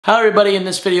Hello everybody, in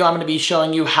this video I'm going to be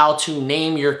showing you how to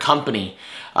name your company.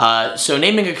 So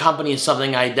naming a company is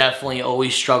something I definitely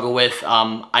always struggle with.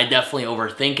 I definitely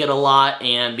overthink it a lot,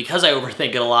 and because I overthink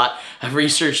it a lot, I've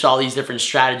researched all these different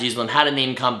strategies on how to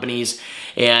name companies,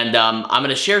 and I'm going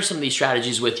to share some of these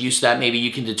strategies with you so that maybe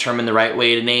you can determine the right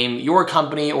way to name your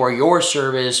company or your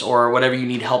service or whatever you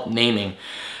need help naming.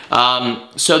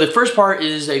 So the first part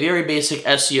is a very basic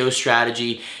SEO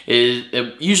strategy.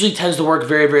 It usually tends to work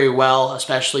very, very well,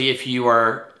 especially if you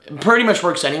are, pretty much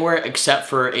works anywhere except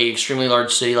for a extremely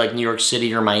large city like New York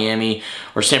City or Miami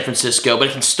or San Francisco, but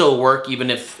it can still work even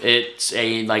if it's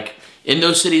in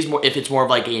those cities, if it's more of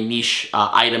like a niche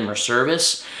item or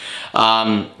service.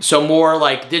 So more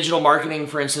like digital marketing,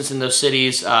 for instance, in those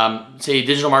cities, say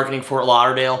digital marketing Fort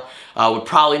Lauderdale, would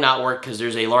probably not work because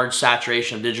there's a large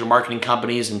saturation of digital marketing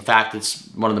companies. In fact, it's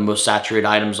one of the most saturated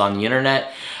items on the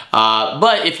internet.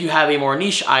 But if you have a more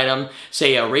niche item,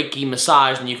 say a Reiki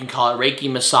massage, then you can call it Reiki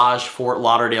Massage Fort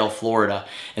Lauderdale, Florida.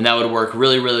 And that would work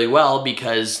really, really well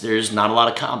because there's not a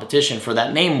lot of competition for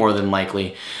that name more than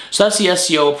likely. So that's the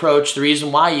SEO approach. The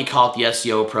reason why you call it the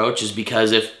SEO approach is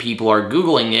because if people are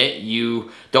Googling it,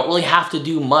 you don't really have to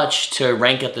do much to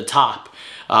rank at the top.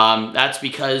 That's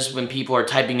because when people are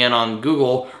typing in on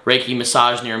Google, Reiki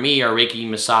massage near me or Reiki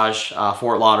massage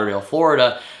Fort Lauderdale,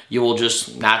 Florida, you will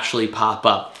just naturally pop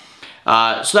up.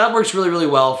 So that works really, really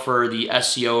well for the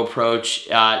SEO approach.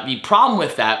 The problem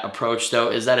with that approach,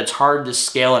 though, is that it's hard to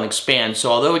scale and expand.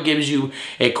 So although it gives you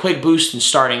a quick boost in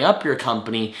starting up your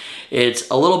company, it's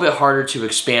a little bit harder to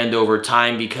expand over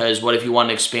time, because what if you want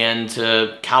to expand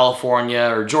to California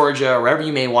or Georgia or wherever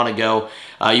you may want to go?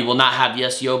 You will not have the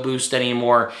SEO boost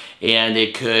anymore, and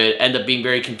it could end up being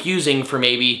very confusing for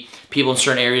maybe people in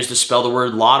certain areas to spell the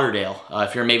word Lauderdale.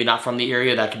 If you're maybe not from the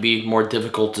area, that could be more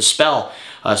difficult to spell,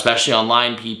 especially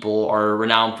online. People are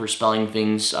renowned for spelling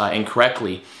things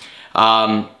incorrectly.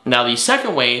 Now, the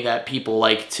second way that people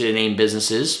like to name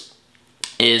businesses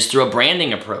is through a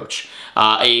branding approach.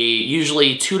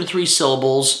 Usually 2 to 3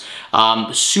 syllables,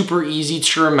 super easy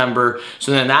to remember.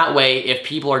 So then that way, if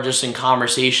people are just in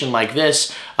conversation like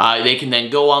this, they can then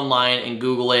go online and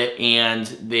Google it, and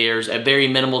there's a very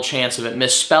minimal chance of it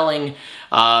misspelling,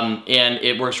 and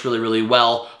it works really, really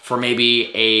well for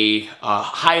maybe a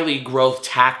highly growth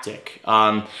tactic.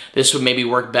 This would maybe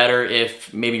work better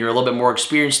if maybe you're a little bit more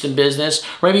experienced in business,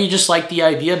 or maybe you just like the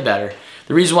idea better.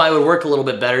 The reason why it would work a little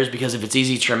bit better is because if it's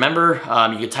easy to remember,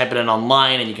 you can type it in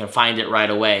online and you can find it right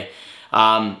away.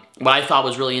 What I thought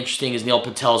was really interesting is Neil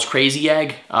Patel's Crazy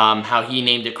Egg, how he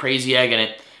named it Crazy Egg, and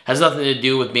it has nothing to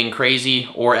do with being crazy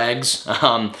or eggs.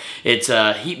 It's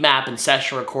a heat map and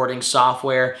session recording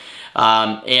software,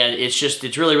 and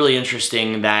it's really, really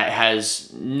interesting that it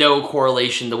has no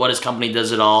correlation to what his company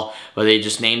does at all, but they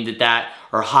just named it that.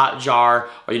 Or Hotjar,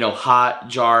 or Hot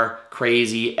Jar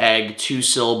Crazy Egg, 2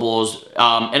 syllables.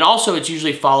 And also it's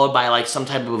usually followed by like some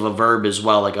type of a verb as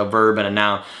well, like a verb and a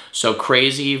noun. So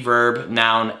crazy, verb,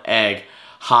 noun, egg.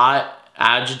 Hot,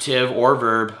 adjective or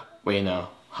verb. Wait, no.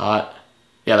 Hot.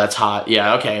 Yeah, that's hot.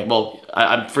 Yeah, okay. Well,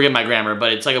 I forget my grammar,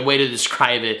 but it's like a way to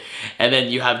describe it. And then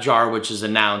you have jar, which is a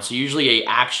noun. So usually a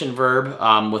action verb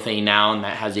with a noun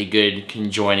that has a good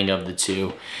conjoining of the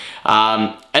two.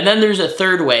 And then there's a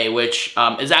third way, which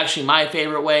is actually my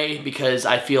favorite way because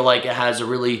I feel like it has a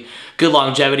really good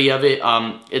longevity of it.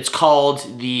 It's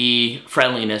called the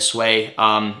friendliness way.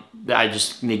 I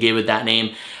just gave it that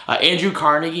name. Andrew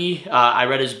Carnegie, I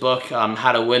read his book,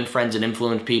 How to Win Friends and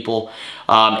Influence People,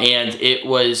 and it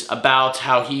was about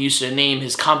how he used to name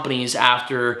his companies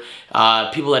after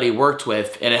people that he worked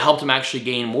with, and it helped him actually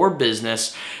gain more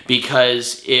business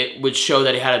because it would show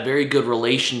that he had a very good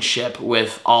relationship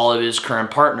with all of his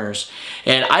current partners.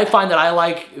 And I find that I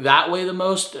like that way the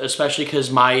most, especially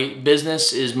because my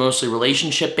business is mostly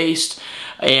relationship based.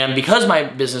 And because my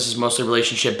business is mostly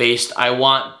relationship based, I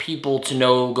want people to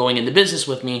know going into business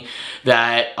with me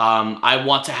that I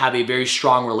want to have a very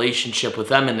strong relationship with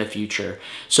them in the future.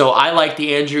 So I like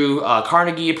the Andrew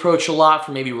Carnegie approach a lot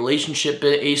for maybe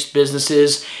relationship-based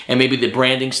businesses, and maybe the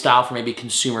branding style for maybe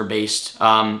consumer-based.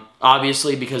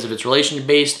 Obviously, because if it's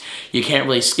relationship-based, you can't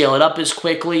really scale it up as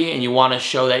quickly, and you want to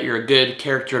show that you're a good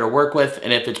character to work with.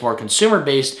 And if it's more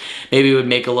consumer-based, maybe it would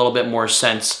make a little bit more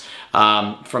sense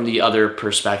from the other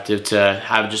perspective to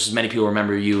have just as many people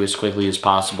remember you as quickly as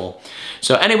possible.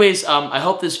 So anyways, I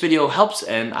hope this video helps,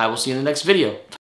 and I will see you in the next video.